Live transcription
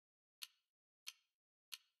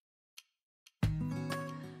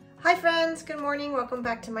Hi friends, good morning. Welcome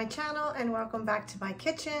back to my channel and welcome back to my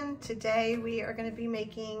kitchen. Today we are going to be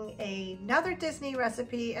making another Disney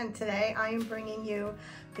recipe, and today I am bringing you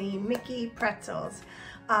the Mickey Pretzels.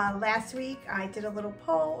 Last week I did a little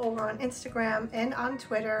poll over on Instagram and on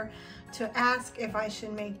Twitter to ask if I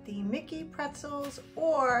should make the Mickey Pretzels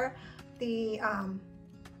or the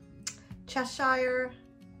Cheshire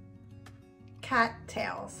cat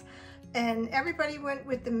tails. And everybody went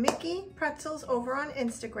with the Mickey Pretzels over on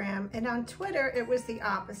Instagram, and on Twitter it was the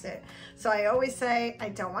opposite. So I always say I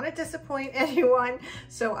don't want to disappoint anyone,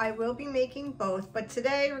 so I will be making both. But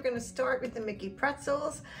today we're going to start with the Mickey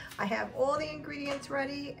Pretzels. I have all the ingredients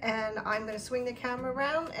ready and I'm going to swing the camera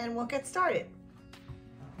around and we'll get started.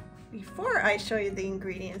 Before I show you the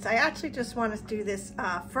ingredients, I actually just want to do this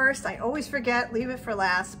first. I always forget, leave it for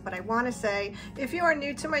last, but I want to say, if you are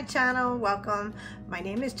new to my channel, welcome. My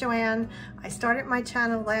name is Joann. I started my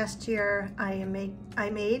channel last year. I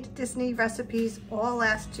made Disney recipes all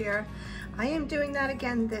last year. I am doing that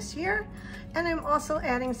again this year, and I'm also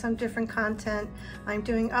adding some different content. I'm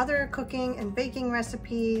doing other cooking and baking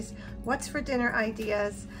recipes, what's for dinner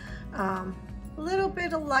ideas, a little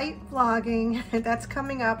bit of light vlogging that's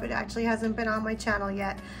coming up. It actually hasn't been on my channel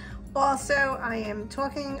yet. Also, I am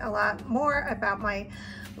talking a lot more about my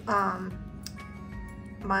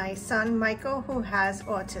my son Michael, who has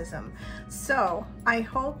autism. So I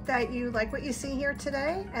hope that you like what you see here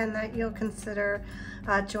today and that you'll consider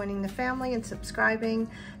joining the family and subscribing,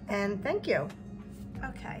 and thank you.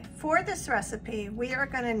 Okay, for this recipe, we are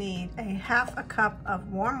going to need a half a cup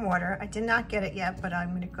of warm water. I did not get it yet, but I'm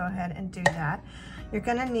going to go ahead and do that. You're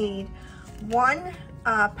going to need 1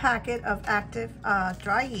 packet of active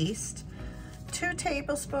dry yeast, 2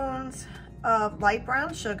 tablespoons of light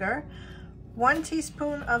brown sugar, 1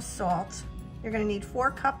 teaspoon of salt. You're going to need 4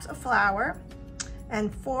 cups of flour,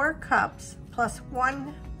 and 4 cups plus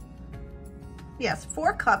 1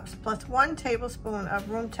 tablespoon of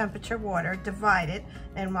room temperature water divided,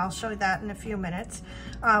 and I'll show you that in a few minutes.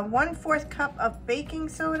 1/4 cup of baking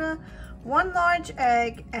soda, 1 large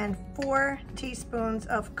egg, and 4 teaspoons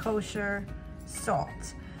of kosher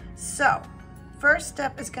salt. So first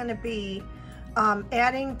step is going to be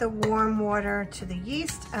adding the warm water to the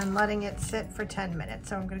yeast and letting it sit for 10 minutes.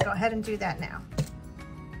 So I'm going to go ahead and do that now.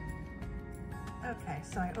 Okay,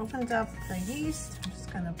 so I opened up the yeast. I'm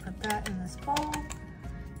just going to put that in this bowl,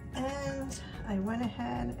 and I went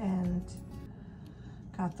ahead and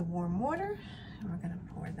got the warm water, and we're going to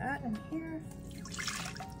pour that in here.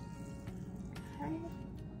 Okay,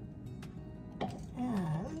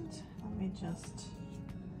 and let me just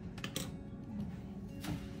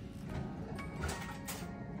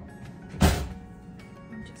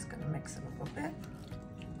going to mix it a little bit.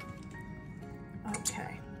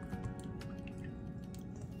 Okay.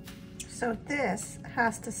 So this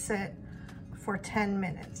has to sit for 10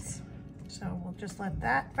 minutes. So we'll just let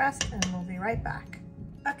that rest and we'll be right back.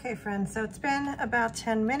 Okay friends, so it's been about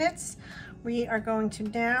 10 minutes. We are going to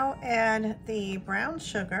now add the brown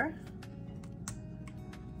sugar.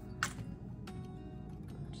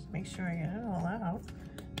 Just make sure I get it all out.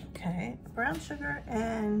 Okay, brown sugar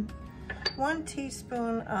and 1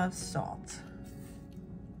 teaspoon of salt.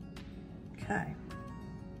 Okay.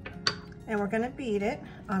 And we're going to beat it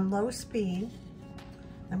on low speed.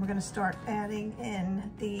 Then we're going to start adding in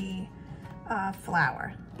the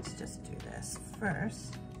flour. Let's just do this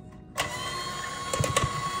first.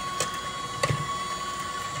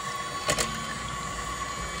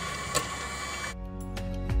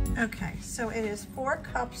 Okay, so it is 4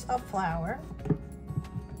 cups of flour.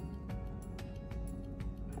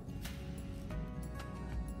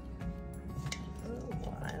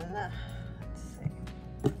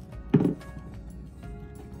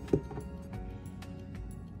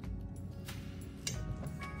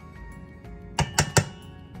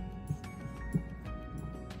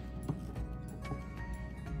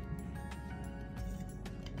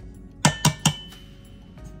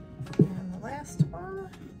 One.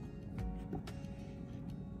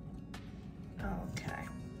 Okay.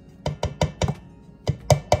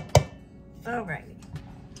 Alrighty.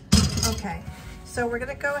 Okay, so we're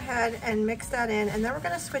going to go ahead and mix that in, and then we're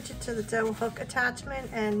going to switch it to the dough hook attachment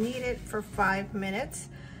and knead it for 5 minutes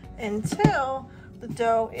until the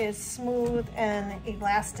dough is smooth and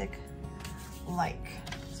elastic-like.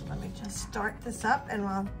 So let me just start this up,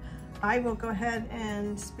 and I will go ahead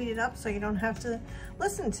and speed it up so you don't have to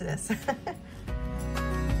listen to this. Okay,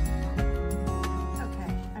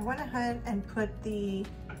 I went ahead and put the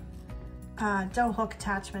dough hook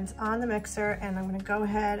attachments on the mixer, and I'm going to go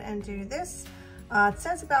ahead and do this. It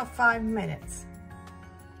says about 5 minutes.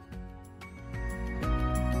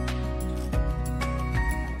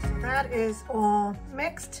 So that is all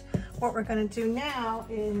mixed, what we're gonna do now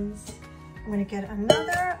is I'm gonna get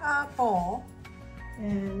another bowl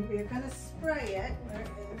and we're gonna spray it. Where is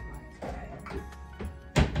my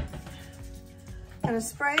spray? I'm gonna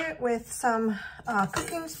spray it with some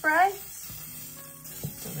cooking spray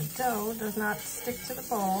so the dough does not stick to the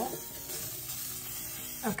bowl.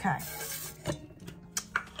 Okay.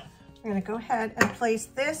 We're gonna go ahead and place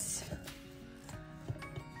this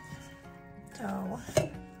dough.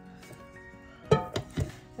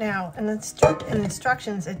 Now, in the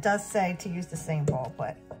instructions, it does say to use the same bowl,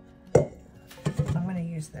 but I'm gonna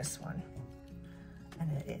use this one.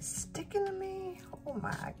 And it is sticking to me. Oh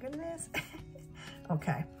my goodness.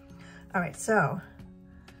 Okay. All right, so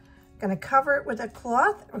gonna cover it with a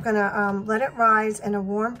cloth. We're gonna let it rise in a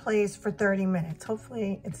warm place for 30 minutes.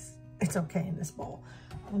 Hopefully it's okay in this bowl.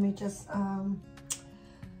 Let me just,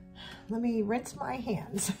 let me rinse my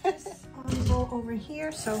hands. On the bowl over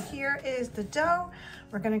here. So here is the dough.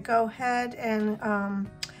 We're gonna go ahead and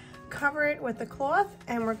cover it with the cloth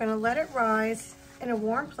and we're gonna let it rise in a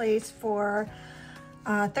warm place for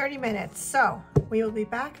 30 minutes. So we will be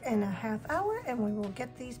back in a half hour and we will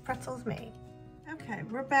get these pretzels made. Okay,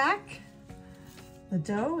 we're back. The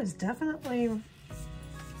dough is definitely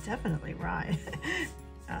rise.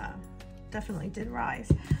 Definitely did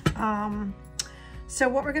rise. So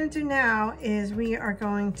what we're going to do now is we are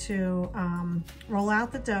going to roll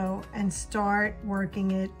out the dough and start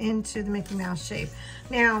working it into the Mickey Mouse shape.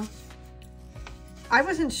 Now, I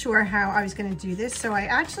wasn't sure how I was going to do this, so I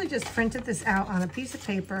actually just printed this out on a piece of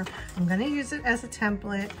paper. I'm going to use it as a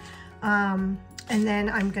template, and then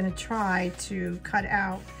I'm going to try to cut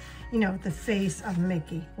out, you know, the face of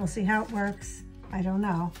Mickey. We'll see how it works. I don't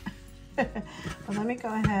know. But let me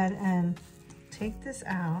go ahead and take this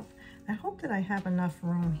out. I hope that I have enough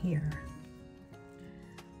room here.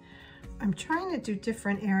 I'm trying to do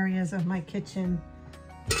different areas of my kitchen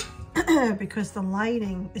because the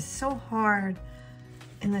lighting is so hard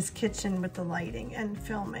in this kitchen with the lighting and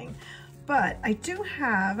filming. But I do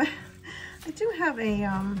have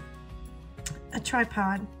a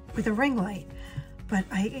tripod with a ring light, but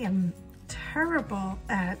I am terrible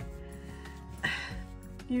at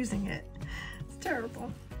using it. It's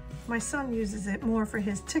terrible. My son uses it more for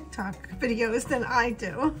his TikTok videos than I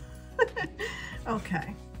do.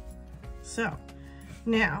 Okay, so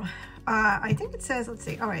now I think it says, let's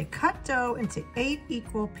see, all right, cut dough into 8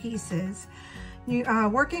 equal pieces. You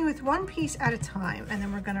working with 1 piece at a time, and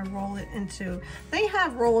then we're gonna roll it into, they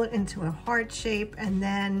have roll it into a heart shape, and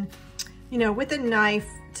then, you know, with a knife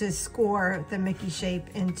to score the Mickey shape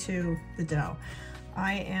into the dough.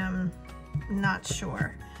 I am not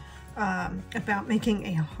sure about making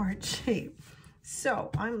a heart shape. So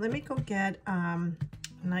let me go get a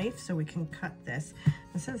knife so we can cut this.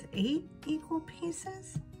 It says 8 equal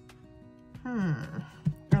pieces.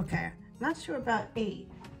 Okay, not sure about 8.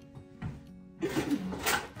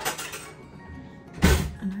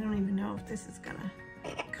 And I don't even know if this is gonna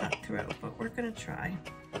cut through, but we're gonna try.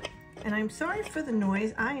 And I'm sorry for the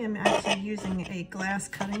noise. I am actually using a glass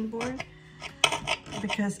cutting board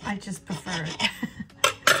because I just prefer it.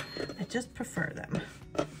 I just prefer them.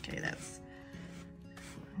 Okay, that's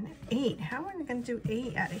 8. How am I gonna do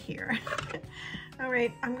 8 out of here? All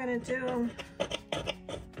right, I'm gonna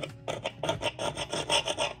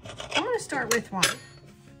start with 1.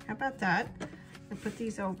 How about that? I'll put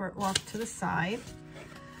these over off to the side.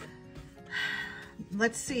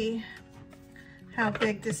 Let's see how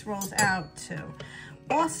big this rolls out to.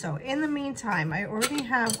 Also, in the meantime, I already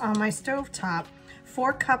have on my stovetop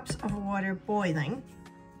 4 cups of water boiling.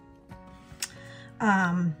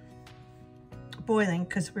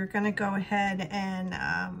 Because we're going to go ahead and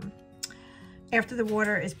after the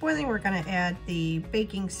water is boiling, we're going to add the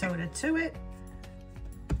baking soda to it.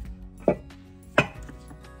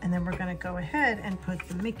 And then we're going to go ahead and put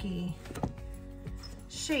the Mickey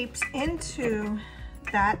shapes into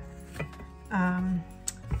that,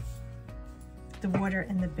 the water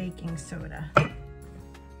and the baking soda.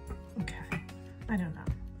 Okay, I don't know.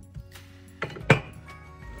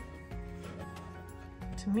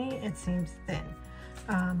 To me, it seems thin.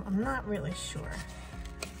 I'm not really sure.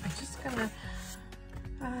 I'm just gonna,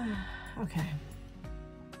 okay.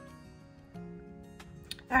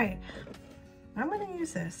 All right, I'm gonna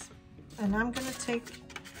use this and I'm gonna take,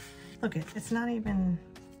 look it's not even,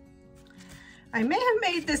 I may have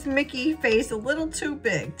made this Mickey face a little too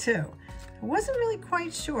big too. I wasn't really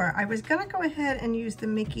quite sure. I was gonna go ahead and use the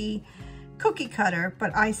Mickey cookie cutter,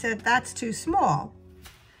 but I said that's too small.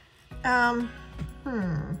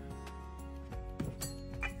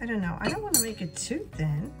 I don't know. I don't want to make it too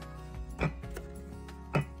thin. I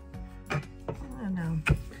don't know.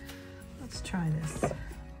 Let's try this.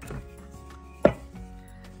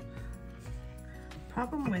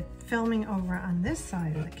 Problem with filming over on this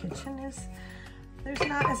side of the kitchen is there's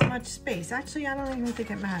not as much space. Actually, I don't even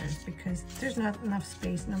think it matters because there's not enough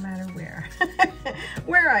space no matter where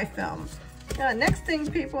where I film. Next thing,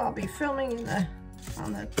 people, I'll be filming in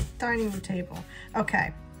on the dining room table.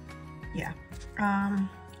 Okay, yeah.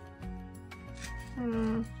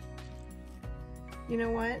 You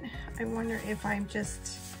know what? I wonder if I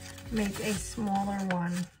just make a smaller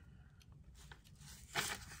one.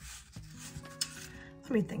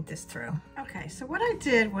 Let me think this through. Okay, so what I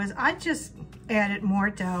did was I just added more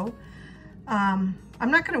dough. I'm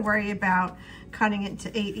not going to worry about cutting it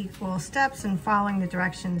into 8 equal steps and following the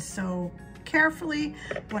directions so carefully.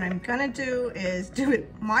 What I'm going to do is do it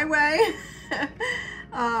my way,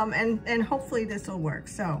 and hopefully this will work.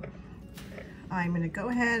 So I'm going to go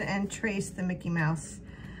ahead and trace the Mickey Mouse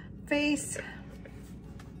face.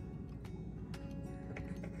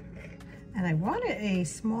 And I wanted a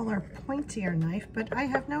smaller, pointier knife, but I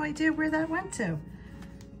have no idea where that went to.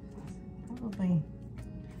 Probably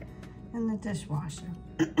in the dishwasher.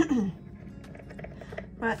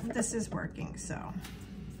 But this is working, so.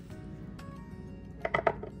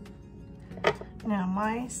 Now,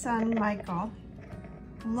 my son, Michael,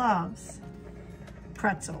 loves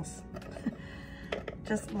pretzels.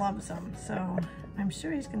 Just loves them, so I'm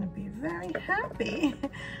sure he's gonna be very happy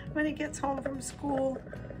when he gets home from school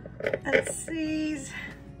and sees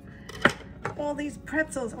all these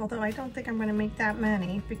pretzels, although I don't think I'm going to make that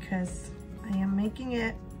many because I am making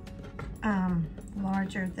it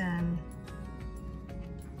larger than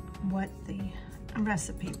what the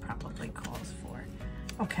recipe probably calls for.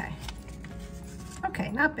 Okay,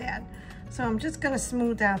 okay, not bad. So I'm just going to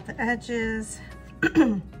smooth out the edges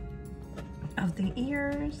of the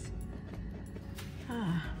ears.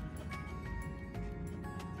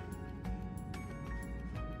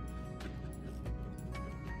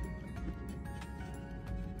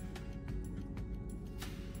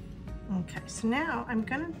 Okay, so now I'm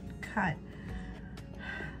gonna cut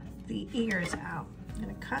the ears out. I'm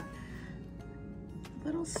gonna cut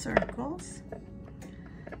little circles,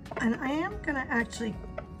 and I am gonna actually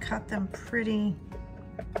cut them pretty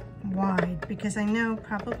wide because I know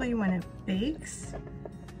probably when it bakes,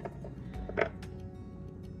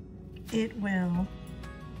 it will,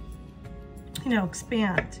 you know,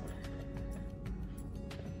 expand.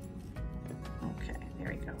 Okay, there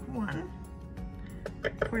we go, one.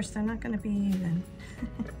 Of course, they're not going to be even.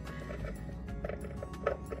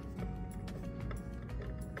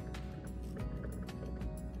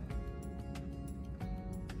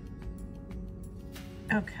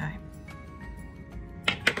 Okay.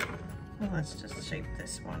 Well, let's just shape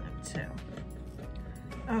this one up too.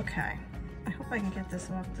 Okay. I hope I can get this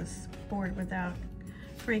off this board without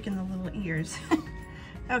breaking the little ears.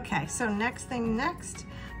 Okay, so next thing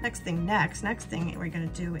we're going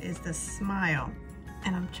to do is the smile.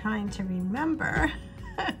 And I'm trying to remember.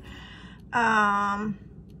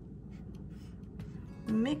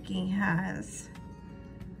 Mickey has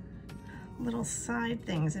little side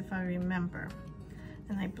things, if I remember.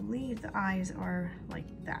 And I believe the eyes are like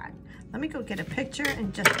that. Let me go get a picture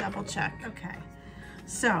and just double check. Okay,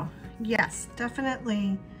 so yes,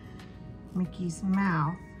 definitely Mickey's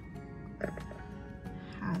mouth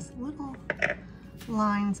has little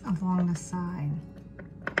lines along the side.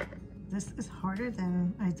 This is harder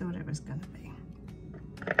than I thought it was gonna be.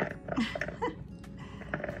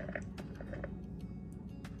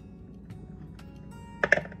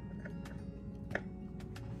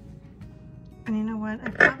 And you know what? I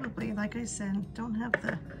probably, like I said, don't have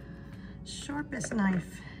the sharpest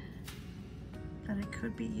knife that I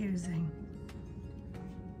could be using.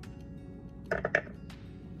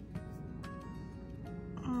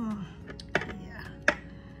 Oh, yeah.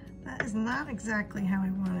 That is not exactly how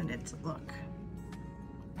I wanted it to look.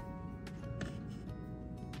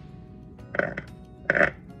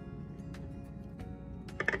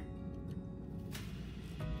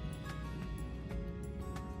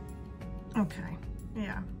 Okay,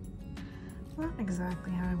 yeah. Not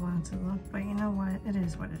exactly how I want it to look, but you know what? It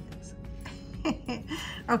is what it is.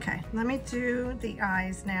 Okay, let me do the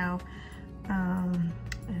eyes now. And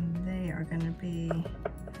they are gonna be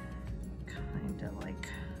kind of like,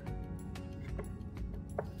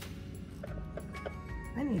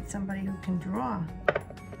 I need somebody who can draw.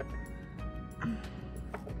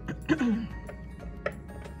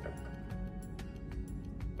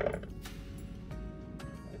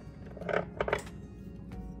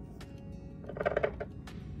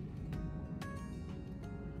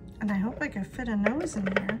 And I hope I can fit a nose in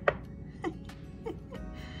there.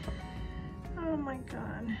 Oh my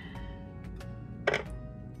God.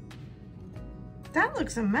 That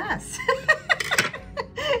looks a mess.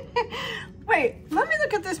 Wait, let me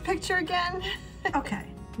look at this picture again. Okay,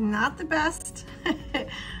 not the best.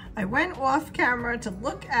 I went off camera to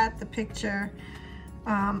look at the picture.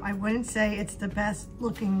 I wouldn't say it's the best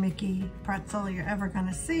looking Mickey pretzel you're ever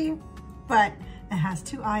gonna see, but it has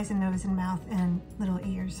 2 eyes, a nose and mouth and little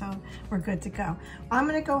ears, so we're good to go. I'm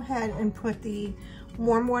gonna go ahead and put the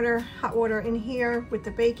warm water, hot water in here with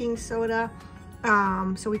the baking soda,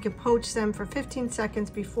 so we could poach them for 15 seconds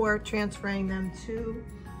before transferring them to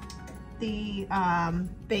the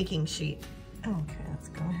baking sheet. Okay, let's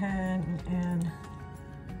go ahead and add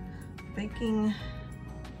baking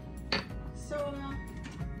soda.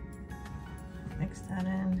 Mix that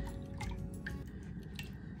in.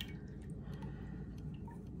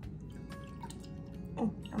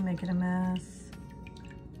 Oh, I'm making a mess.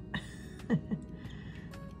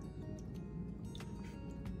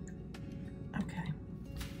 Okay,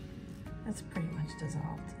 that's pretty much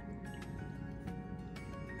dissolved.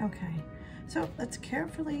 Okay, so let's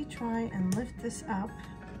carefully try and lift this up.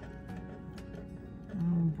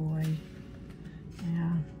 Oh boy,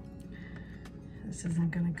 yeah, this isn't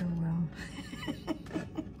gonna go well.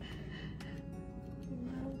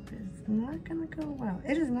 It's not gonna go well.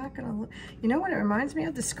 It is not gonna look, you know what it reminds me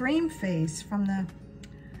of? The Scream face from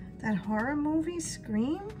that horror movie,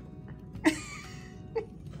 Scream.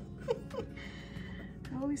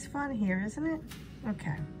 Always fun here, isn't it?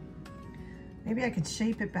 Okay, maybe I could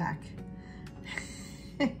shape it back.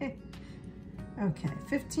 Okay,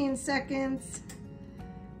 15 seconds.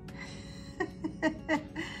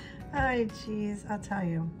 Oh geez, I'll tell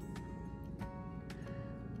you.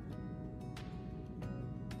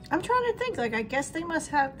 I'm trying to think, like, I guess they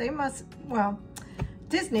must, well,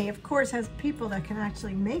 Disney, of course, has people that can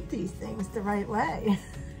actually make these things the right way.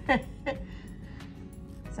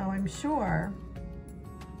 So I'm sure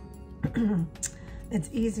it's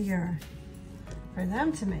easier for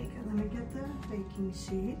them to make it. Let me get the baking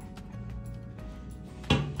sheet.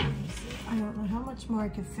 I don't know how much more I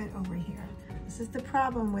could fit over here. This is the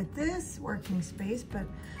problem with this working space, but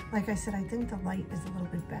like I said, I think the light is a little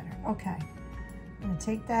bit better. Okay. I'm gonna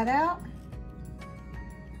take that out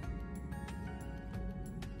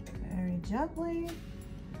very gently,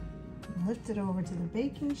 lift it over to the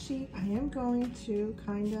baking sheet. I am going to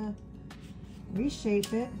kind of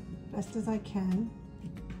reshape it best as I can.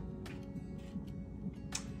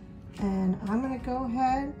 And I'm gonna go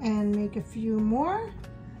ahead and make a few more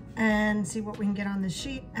and see what we can get on the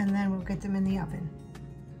sheet, and then we'll get them in the oven.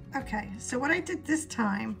 Okay, so what I did this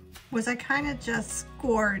time was I kind of just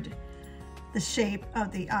scored the shape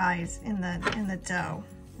of the eyes in the dough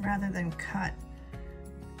rather than cut.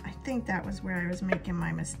 I think that was where I was making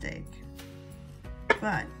my mistake,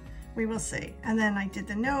 but we will see. And then I did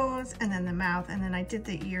the nose and then the mouth, and then I did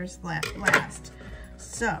the ears last.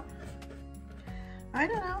 So I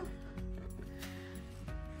don't know.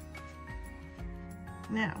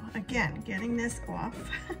 Now again, getting this off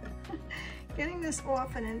getting this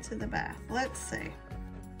off and into the bath. Let's see.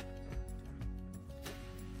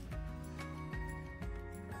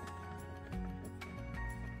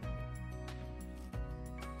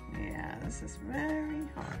 This is very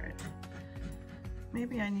hard.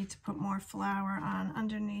 Maybe I need to put more flour on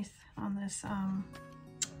underneath on this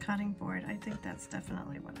cutting board. I think that's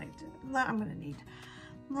definitely what I did. I'm gonna need.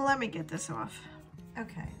 Let me get this off.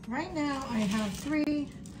 Okay, right now I have 3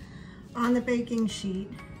 on the baking sheet.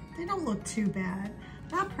 They don't look too bad.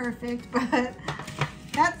 Not perfect, but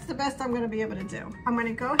that's the best I'm gonna be able to do. I'm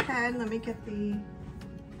gonna go ahead, let me get the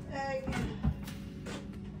egg.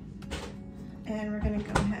 And we're gonna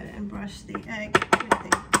go ahead and brush the egg with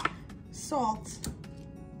the salt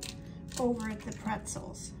over the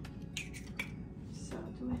pretzels. So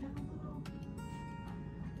do we have a little,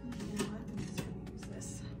 you know what, I'm just gonna use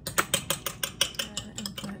this.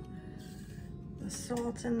 And put the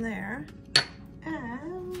salt in there.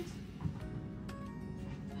 And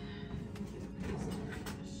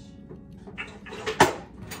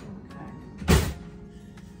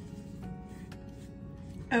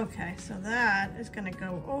okay, so that is going to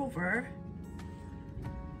go over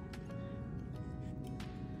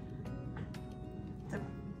the,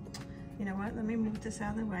 you know what, let me move this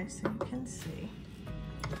out of the way so you can see.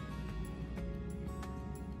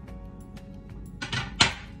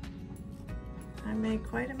 I made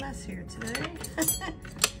quite a mess here today.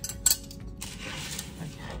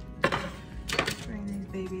 Okay, bring these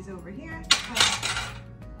babies over here.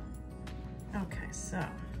 Okay, so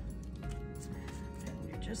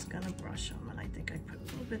just gonna brush them, and I think I put a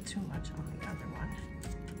little bit too much on the other one.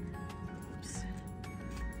 Oops.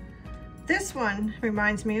 This one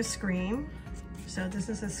reminds me of Scream. So this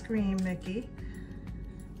is a Scream Mickey.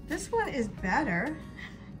 This one is better.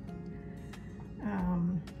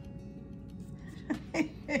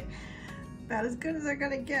 About as good as they're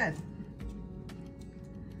gonna get.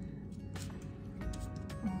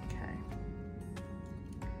 Okay.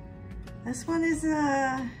 This one is,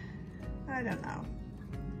 I don't know.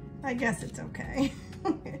 I guess it's okay.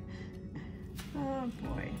 Oh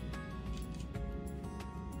boy.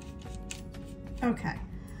 Okay,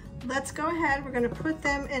 let's go ahead. We're gonna put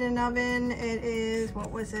them in an oven. It is,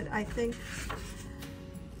 what was it? I think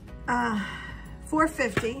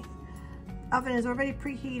 450. Oven is already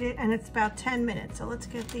preheated and it's about 10 minutes. So let's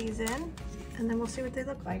get these in and then we'll see what they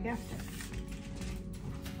look like after.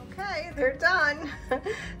 Okay, they're done.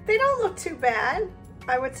 They don't look too bad.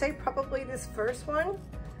 I would say probably this first one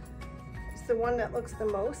is the one that looks the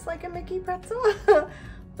most like a Mickey pretzel.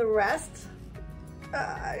 The rest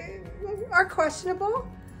are questionable.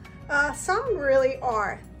 Some really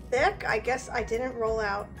are thick. I guess I didn't roll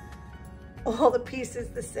out all the pieces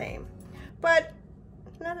the same. But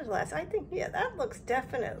nonetheless, I think, yeah, that looks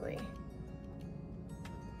definitely,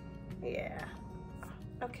 yeah.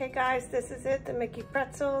 Okay guys, this is it, the Mickey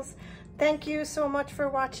Pretzels. Thank you so much for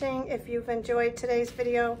watching. If you've enjoyed today's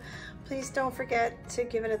video, please don't forget to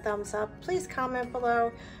give it a thumbs up. Please comment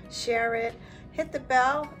below, share it, hit the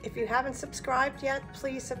bell. If you haven't subscribed yet,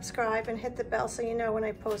 please subscribe and hit the bell so you know when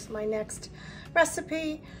I post my next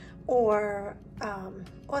recipe or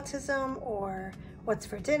autism or what's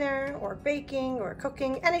for dinner or baking or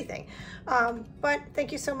cooking, anything. But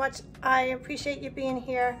thank you so much. I appreciate you being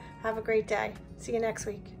here. Have a great day. See you next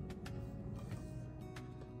week.